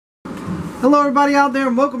Hello everybody out there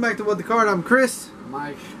and welcome back to What the Card. I'm Chris.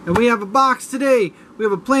 Mike. And we have a box today. We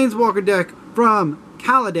have a Planeswalker deck from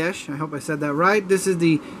Kaladesh. I hope I said that right. This is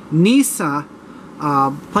the Nissa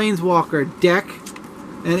Planeswalker deck.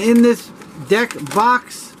 And in this deck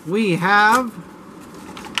box we have,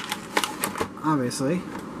 obviously,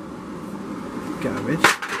 garbage.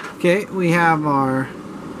 Okay, we have our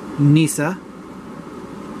Nissa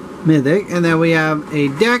Mythic, and then we have a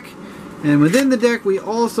deck, and within the deck we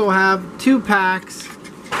also have 2 packs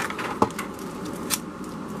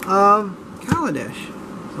of Kaladesh.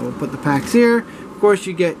 So we'll put the packs here. Of course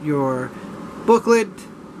you get your booklet,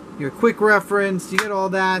 your quick reference, you get all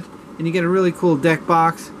that, and you get a really cool deck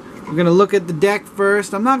box. We're going to look at the deck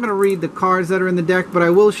first. I'm not going to read the cards that are in the deck, but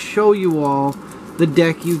I will show you all the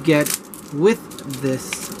deck you get with this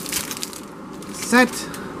set.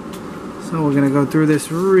 So we're going to go through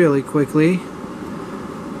this really quickly.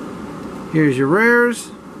 Here's your rares.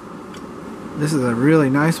 This is a really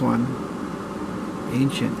nice one.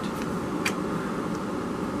 Ancient.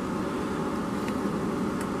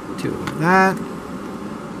 2 of that.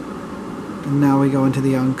 And now we go into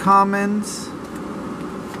the uncommons.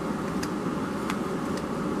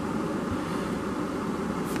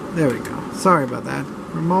 There we go. Sorry about that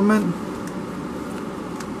for a moment.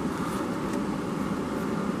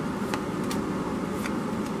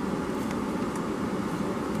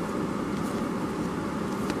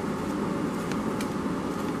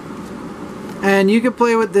 And you can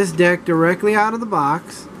play with this deck directly out of the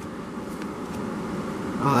box.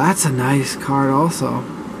 Oh, that's a nice card also.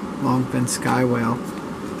 Longfin Sky Whale.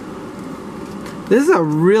 This is a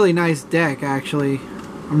really nice deck, actually.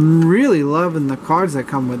 I'm really loving the cards that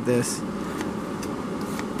come with this.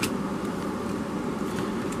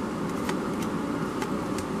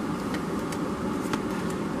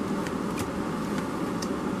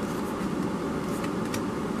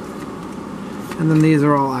 And then these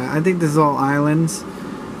are all, I think this is all islands.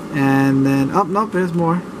 And then, oh, nope, there's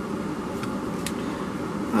more.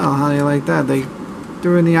 Oh, how do you like that? They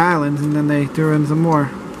threw in the islands and then they threw in some more.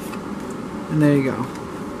 And there you go.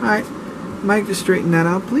 Alright, Mike, just straighten that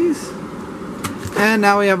out, please. And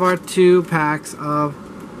now we have our 2 packs of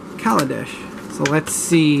Kaladesh. So let's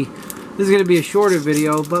see. This is going to be a shorter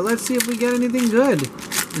video, but let's see if we get anything good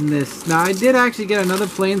in this. Now, I did actually get another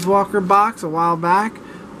Planeswalker box a while back.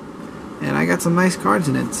 And I got some nice cards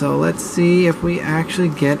in it, so let's see if we actually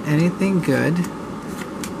get anything good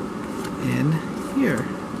in here.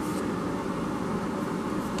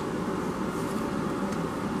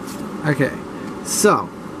 Okay, so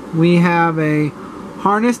we have a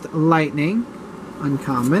Harnessed Lightning,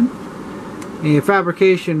 uncommon, a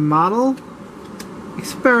Fabrication Model,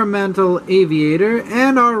 Experimental Aviator,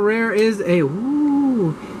 and our rare is a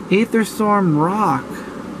Aetherstorm Rock.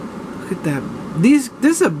 Look at that. This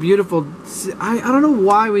is a beautiful. I don't know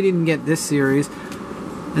why we didn't get this series.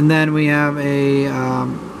 And then we have a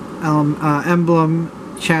Emblem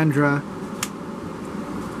Chandra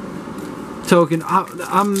token.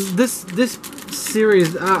 This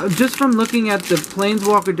series, just from looking at the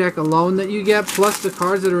Planeswalker deck alone that you get, plus the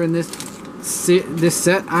cards that are in this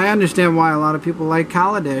set, I understand why a lot of people like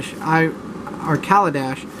Kaladesh.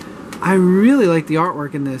 Kaladesh. I really like the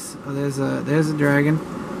artwork in this. Oh, there's a dragon.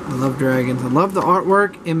 I love dragons. I love the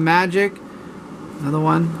artwork in Magic. Another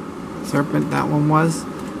one. Serpent, that one was.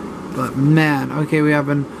 But man, okay, we have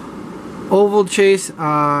an Oval Chase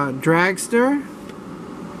Dragster.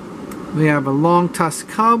 We have a Long Tusk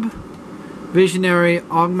Cub. Visionary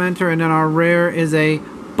Augmenter. And then our rare is a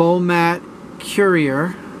Bowmat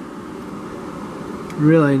Courier.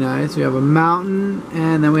 Really nice. We have a Mountain.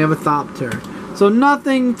 And then we have a Thopter. So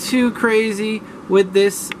nothing too crazy with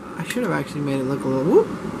this. I should have actually made it look a little, whoop,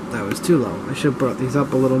 that was too low. I should have brought these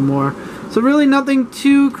up a little more. So really nothing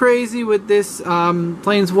too crazy with this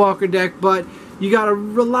Planeswalker deck, but you got a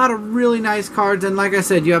lot of really nice cards, and like I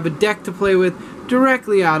said, you have a deck to play with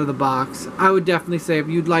directly out of the box. I would definitely say if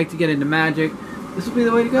you'd like to get into Magic, this would be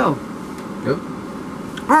the way to go. Yep.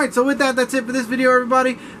 Alright, so with that, that's it for this video,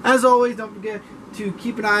 everybody. As always, don't forget to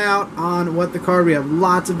keep an eye out on What the Card. We have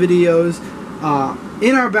lots of videos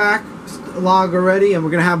in our back log already, and we're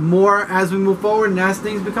going to have more as we move forward and as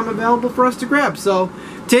things become available for us to grab. So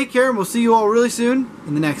take care, and we'll see you all really soon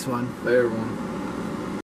in the next one. Bye, everyone.